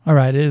All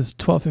right, it is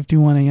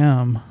 12:51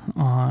 a.m.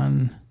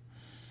 on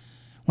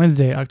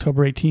Wednesday,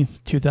 October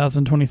 18th,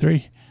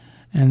 2023.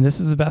 And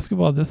this is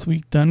Basketball This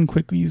Week Done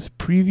Quickly's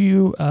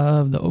preview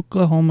of the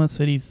Oklahoma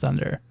City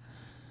Thunder.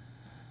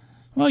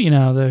 Well,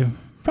 they're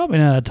probably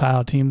not a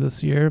title team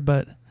this year,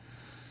 but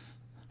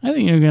I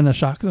think you're going to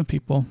shock some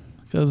people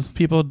because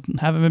people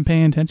haven't been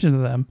paying attention to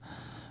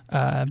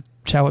them.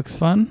 Chadwick's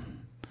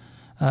fun.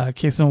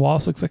 Cason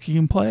Wallace looks like he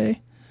can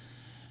play.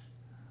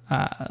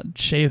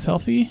 Shea is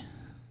healthy.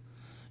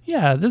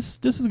 Yeah, this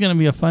is going to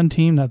be a fun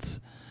team that's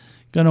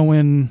going to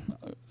win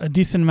a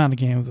decent amount of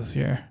games this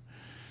year.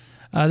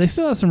 They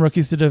still have some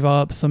rookies to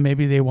develop, so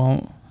maybe they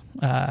won't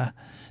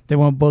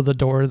blow the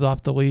doors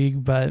off the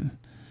league, but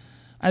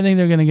I think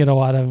they're going to get a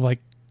lot of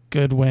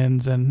good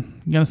wins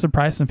and going to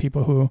surprise some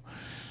people who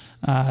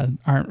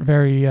aren't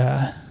very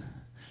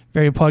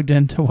plugged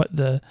into what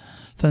the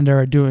Thunder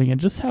are doing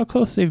and just how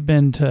close they've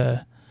been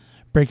to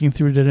breaking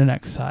through to the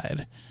next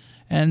side.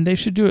 And they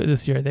should do it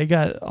this year. They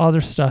got all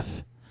their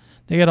stuff.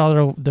 They got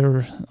all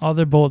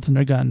their bullets in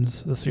their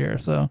guns this year.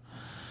 So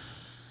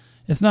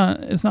it's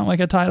not like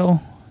a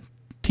title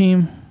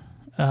team,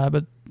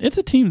 but it's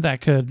a team that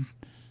could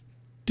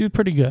do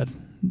pretty good.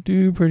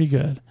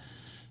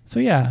 So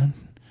yeah,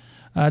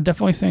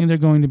 definitely saying they're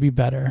going to be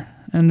better.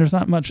 And there's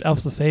not much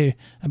else to say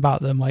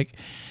about them.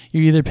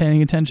 You're either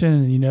paying attention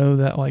and you know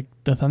that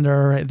the Thunder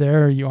are right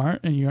there, or you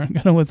aren't, and you aren't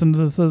going to listen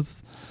to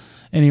this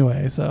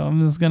anyway. So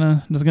I'm just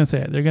gonna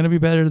say it. They're going to be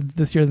better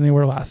this year than they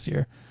were last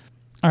year.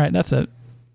 All right, that's it.